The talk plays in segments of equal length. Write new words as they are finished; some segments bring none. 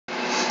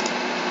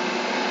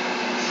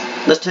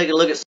Let's take a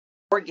look at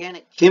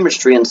organic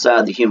chemistry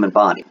inside the human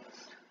body.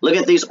 Look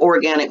at these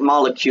organic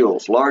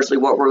molecules. Largely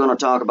what we're going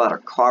to talk about are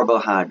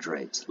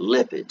carbohydrates,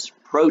 lipids,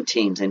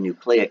 proteins, and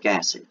nucleic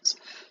acids.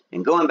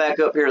 And going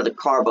back up here to the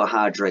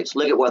carbohydrates,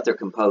 look at what they're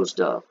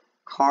composed of.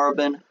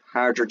 Carbon,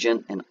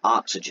 hydrogen, and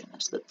oxygen.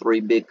 That's the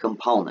three big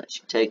components.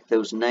 You take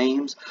those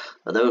names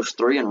of those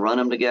three and run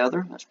them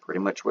together. That's pretty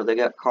much where they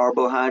got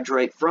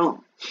carbohydrate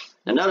from.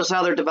 Now notice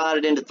how they're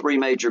divided into three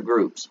major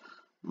groups.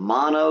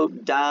 Mono,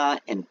 di,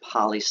 and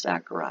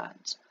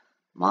polysaccharides.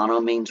 Mono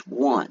means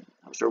one.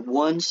 Those are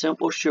one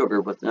simple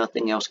sugar with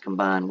nothing else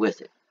combined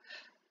with it.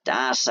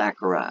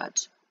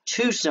 Disaccharides,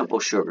 two simple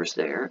sugars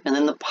there, and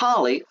then the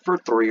poly for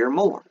three or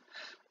more.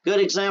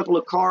 Good example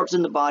of carbs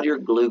in the body are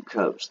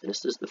glucose.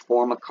 This is the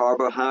form of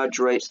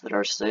carbohydrates that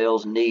our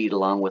cells need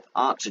along with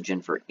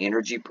oxygen for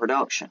energy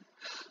production.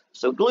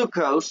 So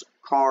glucose,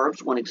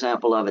 carbs, one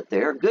example of it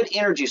there. Good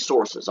energy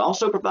sources.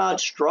 Also provide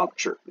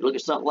structure. You look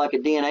at something like a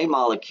DNA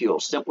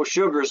molecule. Simple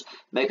sugars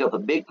make up a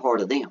big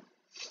part of them.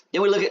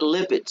 Then we look at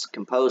lipids,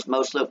 composed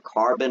mostly of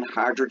carbon,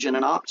 hydrogen,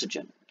 and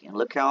oxygen. Again,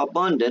 look how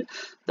abundant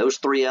those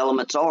three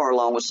elements are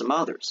along with some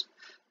others.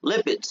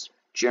 Lipids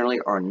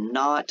generally are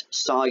not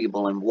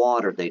soluble in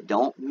water. They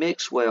don't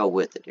mix well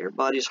with it.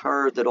 Everybody's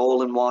heard that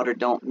oil and water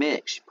don't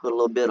mix. You put a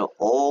little bit of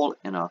oil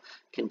in a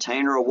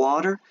container of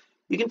water,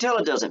 you can tell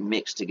it doesn't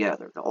mix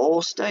together. The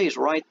oil stays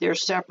right there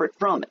separate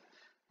from it.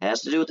 It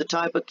has to do with the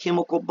type of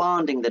chemical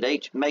bonding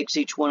that makes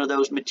each one of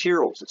those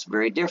materials. It's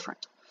very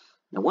different.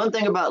 Now, one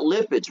thing about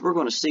lipids we're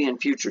going to see in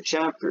future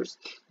chapters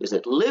is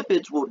that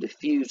lipids will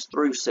diffuse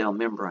through cell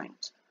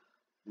membranes.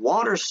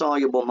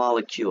 Water-soluble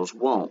molecules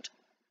won't,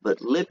 but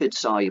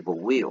lipid-soluble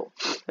will.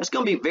 That's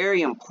going to be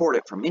very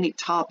important for many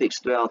topics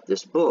throughout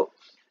this book.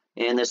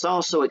 And this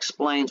also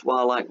explains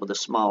why, like with a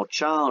small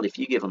child, if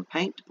you give them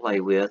paint to play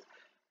with,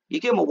 you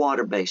give them a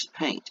water-based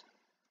paint.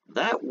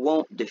 That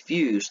won't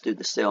diffuse through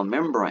the cell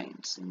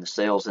membranes and the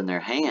cells in their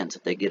hands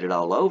if they get it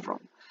all over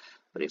them.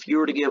 But if you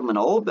were to give them an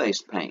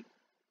oil-based paint,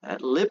 that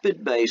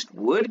lipid-based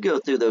would go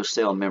through those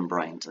cell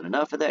membranes, and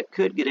enough of that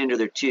could get into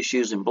their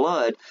tissues and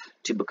blood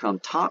to become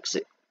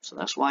toxic. So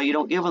that's why you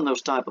don't give them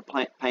those type of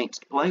paints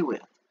to play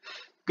with.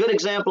 Good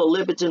example of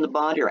lipids in the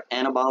body are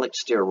anabolic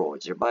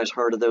steroids. Everybody's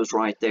heard of those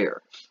right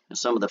there. And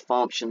some of the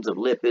functions of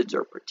lipids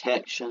are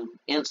protection,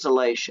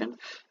 insulation,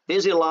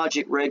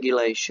 physiologic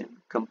regulation,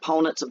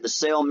 components of the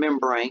cell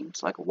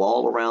membranes, like a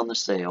wall around the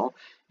cell,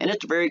 and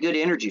it's a very good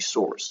energy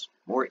source.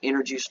 More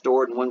energy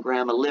stored in 1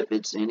 gram of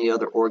lipids than any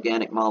other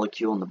organic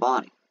molecule in the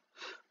body.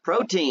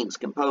 Proteins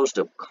composed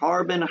of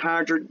carbon,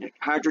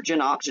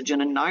 hydrogen,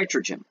 oxygen, and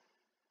nitrogen.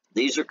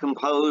 These are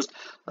composed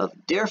of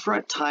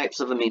different types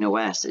of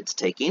amino acids.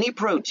 Take any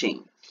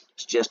protein.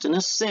 It's just an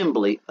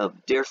assembly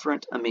of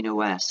different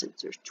amino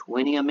acids. There's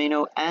 20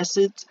 amino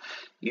acids.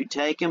 You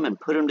take them and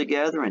put them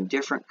together in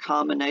different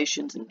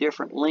combinations and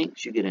different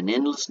lengths. You get an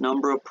endless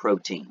number of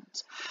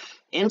proteins.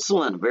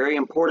 Insulin, a very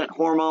important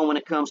hormone when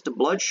it comes to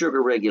blood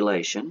sugar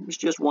regulation. It's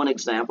just one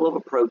example of a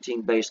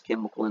protein-based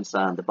chemical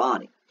inside the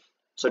body.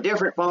 So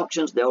different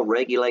functions, they'll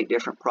regulate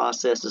different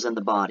processes in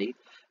the body.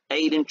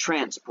 Aid in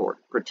transport,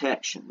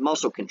 protection,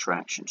 muscle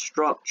contraction,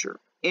 structure,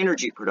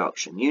 energy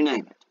production, you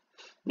name it.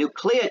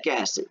 Nucleic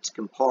acids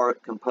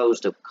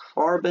composed of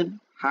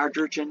carbon,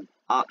 hydrogen,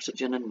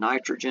 oxygen, and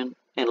nitrogen,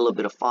 and a little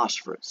bit of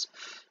phosphorus.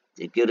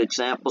 The good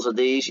examples of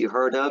these you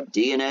heard of,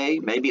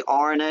 DNA, maybe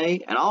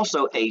RNA, and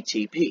also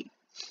ATP.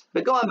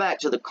 But going back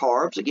to the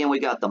carbs, again, we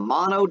got the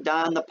mono,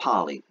 di, and the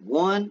poly.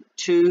 1,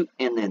 2,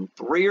 and then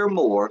 3 or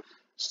more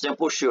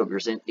simple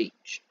sugars in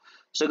each.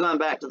 So going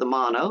back to the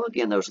mono,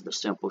 again, those are the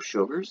simple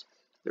sugars.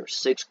 There are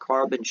 6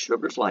 carbon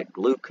sugars like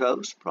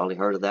glucose, probably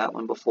heard of that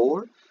one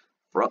before,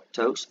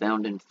 fructose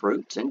found in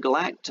fruits, and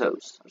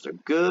galactose. Those are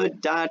good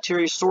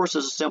dietary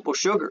sources of simple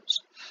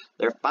sugars.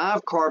 There are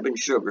 5 carbon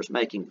sugars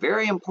making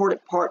very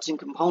important parts and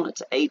components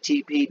of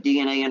ATP,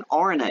 DNA, and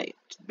RNA.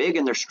 It's big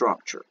in their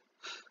structure.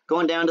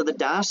 Going down to the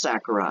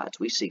disaccharides,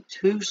 we see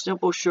 2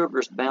 simple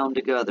sugars bound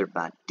together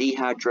by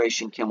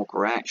dehydration chemical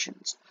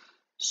reactions.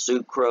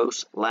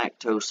 Sucrose,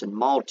 lactose, and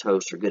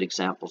maltose are good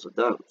examples of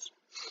those.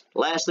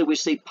 Lastly, we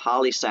see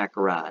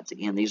polysaccharides.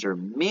 Again, these are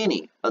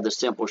many of the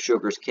simple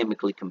sugars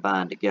chemically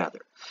combined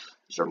together.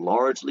 These are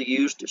largely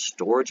used as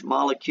storage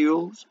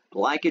molecules.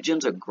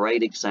 Glycogen's a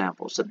great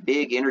example. It's a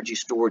big energy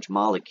storage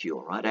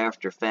molecule. Right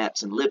after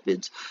fats and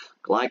lipids,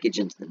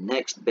 glycogen's the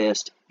next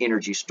best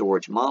energy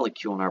storage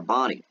molecule in our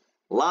body.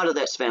 A lot of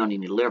that's found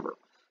in your liver.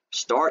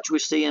 Starch we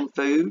see in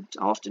food,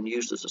 often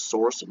used as a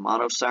source of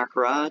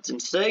monosaccharides,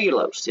 and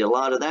cellulose. See a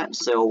lot of that in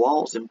cell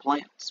walls in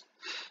plants.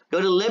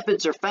 Go to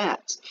lipids or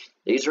fats.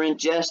 These are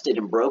ingested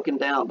and broken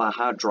down by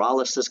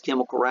hydrolysis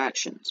chemical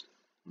reactions.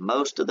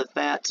 Most of the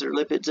fats or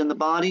lipids in the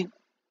body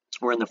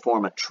are in the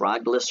form of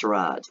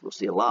triglycerides. We'll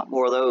see a lot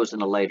more of those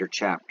in a later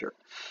chapter.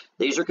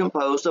 These are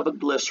composed of a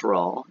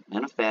glycerol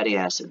and a fatty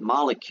acid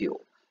molecule.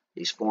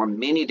 These form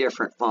many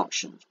different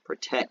functions: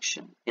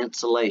 protection,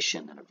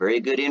 insulation, and a very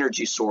good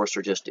energy source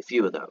are just a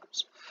few of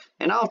those.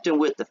 And often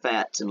with the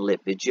fats and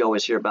lipids, you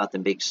always hear about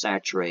them being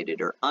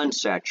saturated or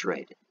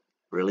unsaturated.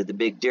 Really the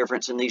big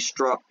difference in these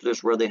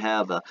structures where they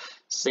have a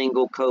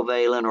single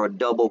covalent or a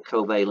double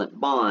covalent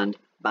bond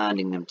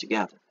binding them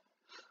together.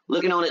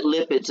 Looking on at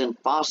lipids and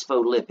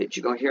phospholipids,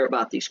 you're going to hear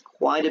about these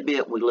quite a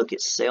bit when we look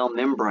at cell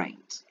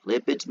membranes.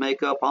 Lipids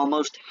make up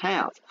almost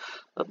half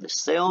of the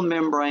cell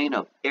membrane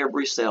of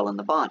every cell in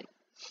the body.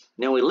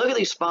 Now, when we look at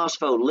these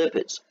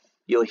phospholipids,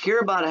 you'll hear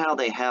about how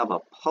they have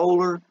a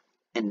polar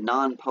and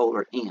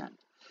nonpolar end.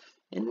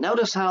 And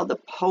notice how the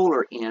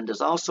polar end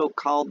is also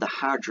called the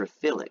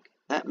hydrophilic.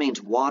 That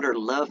means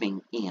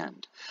water-loving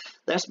end.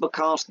 That's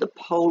because the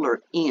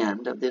polar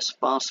end of this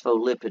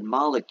phospholipid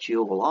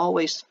molecule will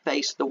always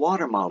face the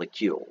water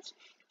molecules.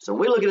 So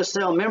when we look at a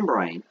cell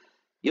membrane,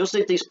 you'll see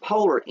that these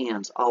polar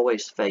ends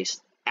always face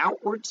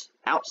outwards,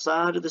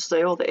 outside of the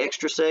cell, the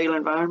extracellular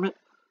environment,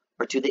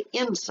 or to the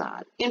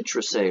inside,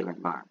 intracellular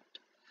environment.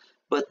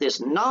 But this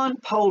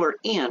nonpolar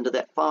end of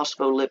that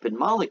phospholipid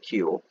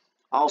molecule,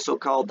 also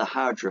called the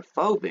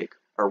hydrophobic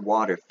or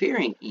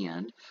water-fearing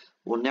end,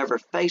 will never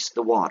face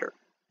the water.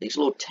 These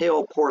little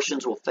tail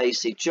portions will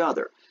face each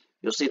other.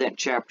 You'll see that in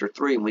Chapter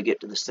 3 when we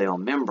get to the cell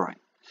membrane.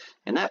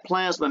 And that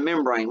plasma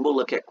membrane we'll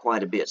look at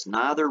quite a bit. It's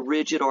neither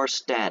rigid or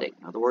static.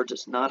 In other words,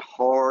 it's not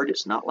hard.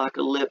 It's not like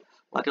a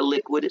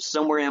liquid. It's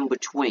somewhere in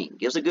between.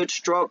 Gives a good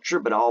structure,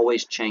 but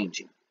always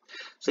changing.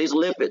 So these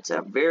lipids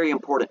have very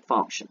important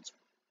functions.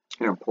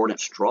 They're important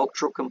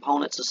structural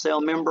components of cell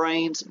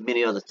membranes,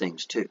 many other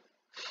things too.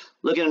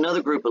 Look at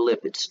another group of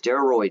lipids,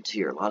 steroids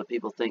here. A lot of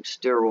people think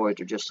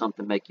steroids are just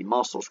something to make your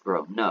muscles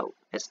grow. No,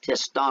 that's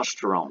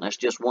testosterone. That's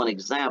just one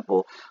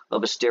example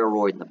of a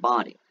steroid in the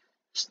body.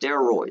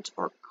 Steroids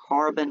are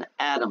carbon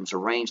atoms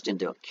arranged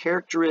into a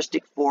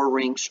characteristic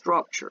four-ring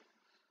structure.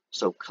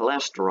 So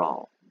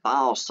cholesterol,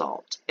 bile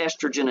salts,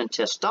 estrogen, and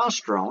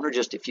testosterone are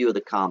just a few of the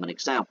common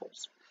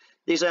examples.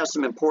 These have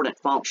some important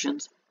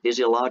functions,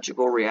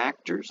 physiological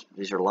reactors.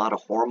 These are a lot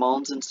of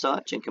hormones and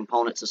such, and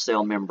components of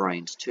cell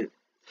membranes too.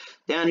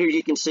 Down here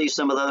you can see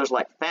some of those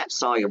like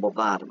fat-soluble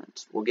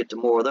vitamins. We'll get to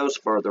more of those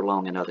further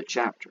along in other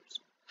chapters.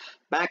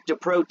 Back to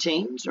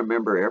proteins.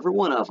 Remember, every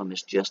one of them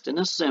is just an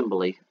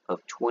assembly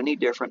of 20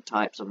 different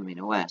types of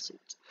amino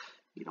acids.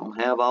 You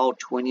don't have all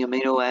 20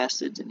 amino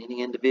acids in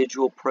any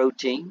individual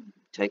protein.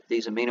 Take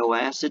these amino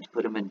acids,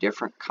 put them in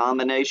different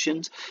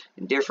combinations,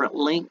 in different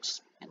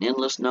lengths, an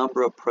endless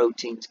number of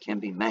proteins can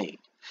be made.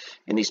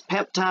 And these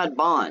peptide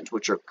bonds,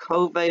 which are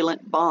covalent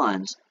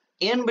bonds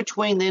in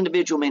between the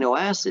individual amino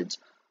acids,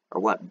 are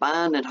what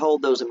bind and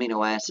hold those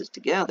amino acids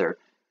together,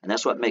 and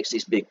that's what makes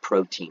these big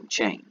protein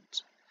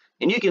chains.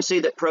 And you can see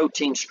that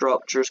protein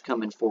structures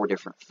come in four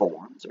different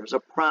forms. There's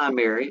a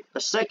primary, a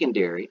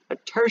secondary, a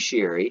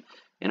tertiary,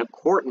 and a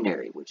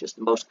quaternary, which is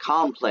the most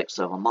complex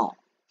of them all.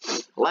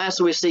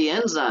 Lastly, we see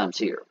enzymes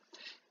here.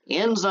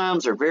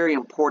 Enzymes are very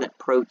important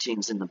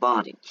proteins in the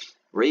body.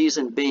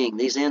 Reason being,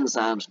 these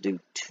enzymes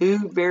do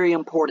two very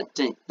important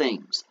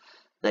things.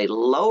 They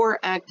lower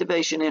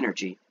activation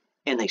energy,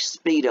 and they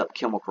speed up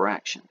chemical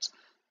reactions.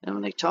 And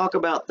when they talk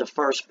about the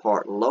first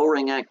part,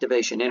 lowering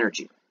activation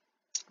energy,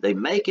 they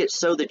make it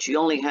so that you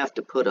only have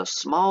to put a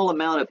small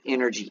amount of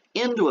energy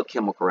into a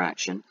chemical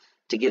reaction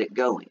to get it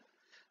going.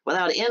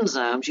 Without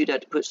enzymes, you'd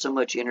have to put so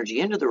much energy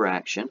into the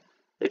reaction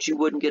that you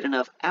wouldn't get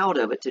enough out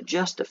of it to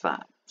justify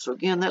it. So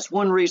again, that's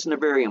one reason they're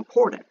very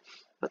important,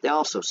 but they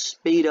also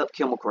speed up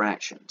chemical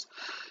reactions.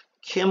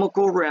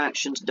 Chemical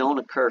reactions don't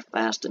occur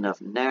fast enough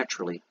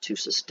naturally to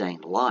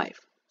sustain life.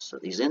 So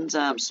these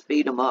enzymes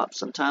speed them up,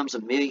 sometimes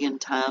 1,000,000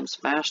 times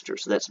faster.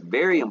 So that's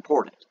very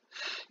important.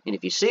 And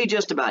if you see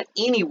just about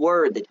any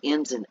word that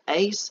ends in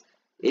 "ase,"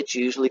 it's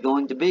usually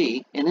going to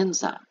be an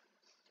enzyme.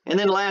 And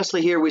then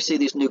lastly here we see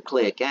these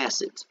nucleic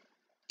acids,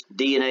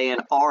 DNA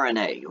and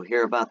RNA. You'll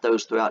hear about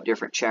those throughout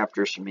different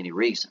chapters for many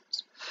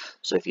reasons.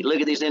 So if you look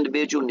at these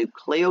individual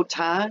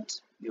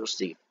nucleotides, you'll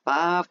see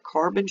 5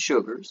 carbon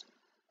sugars,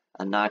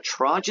 a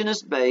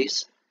nitrogenous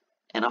base,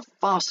 and a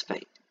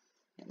phosphate.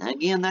 And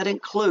again, that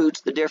includes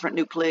the different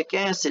nucleic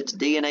acids,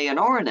 DNA and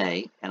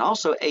RNA, and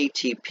also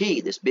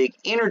ATP, this big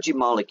energy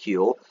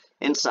molecule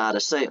inside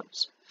of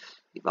cells.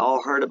 You've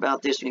all heard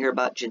about this when you hear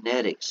about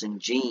genetics and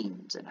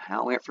genes and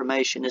how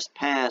information is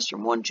passed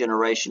from one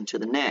generation to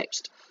the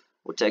next.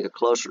 We'll take a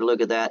closer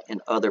look at that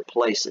in other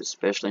places,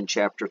 especially in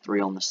Chapter 3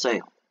 on the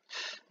cell.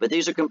 But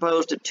these are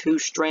composed of 2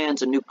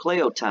 strands of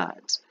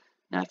nucleotides.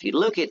 Now, if you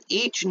look at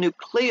each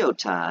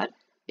nucleotide,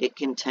 it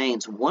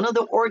contains one of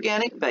the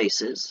organic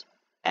bases,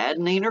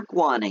 adenine or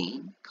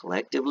guanine,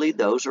 collectively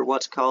those are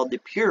what's called the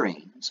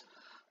purines,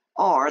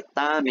 or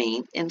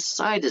thymine and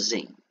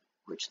cytosine,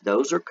 which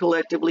those are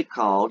collectively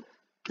called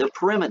the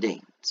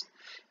pyrimidines.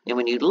 And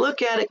when you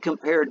look at it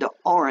compared to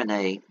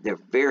RNA, they're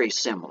very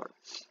similar.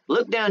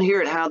 Look down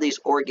here at how these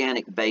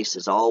organic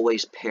bases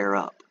always pair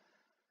up.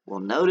 Well,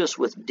 notice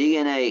with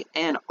DNA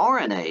and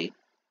RNA,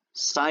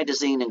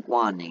 cytosine and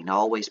guanine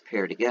always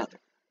pair together.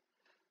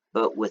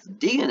 But with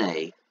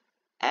DNA,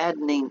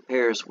 adenine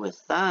pairs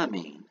with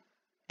thymine,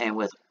 and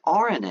with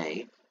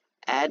RNA,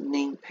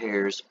 adenine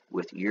pairs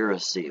with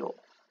uracil.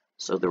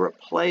 So the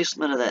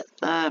replacement of that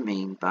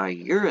thymine by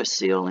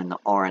uracil in the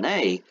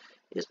RNA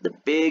is the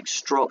big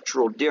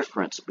structural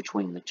difference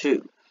between the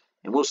two.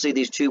 And we'll see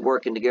these two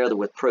working together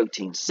with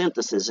protein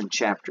synthesis in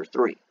Chapter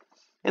 3.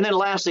 And then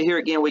lastly, here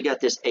again, we got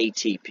this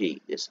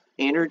ATP, this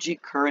energy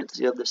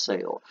currency of the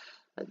cell.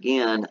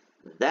 Again,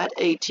 that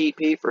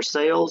ATP for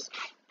cells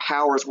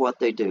powers what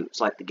they do.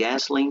 It's like the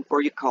gasoline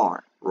for your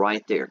car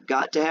right there.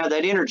 Got to have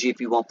that energy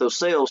if you want those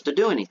cells to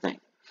do anything.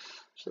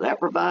 So that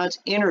provides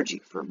energy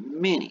for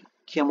many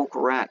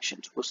chemical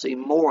reactions. We'll see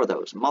more of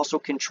those. Muscle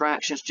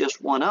contractions,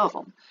 just one of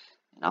them.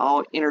 And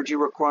all energy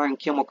requiring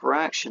chemical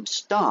reactions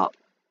stop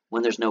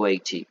when there's no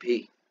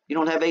ATP. You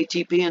don't have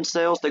ATP in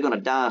cells, they're going to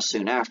die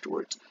soon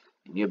afterwards,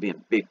 and you'll be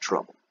in big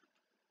trouble.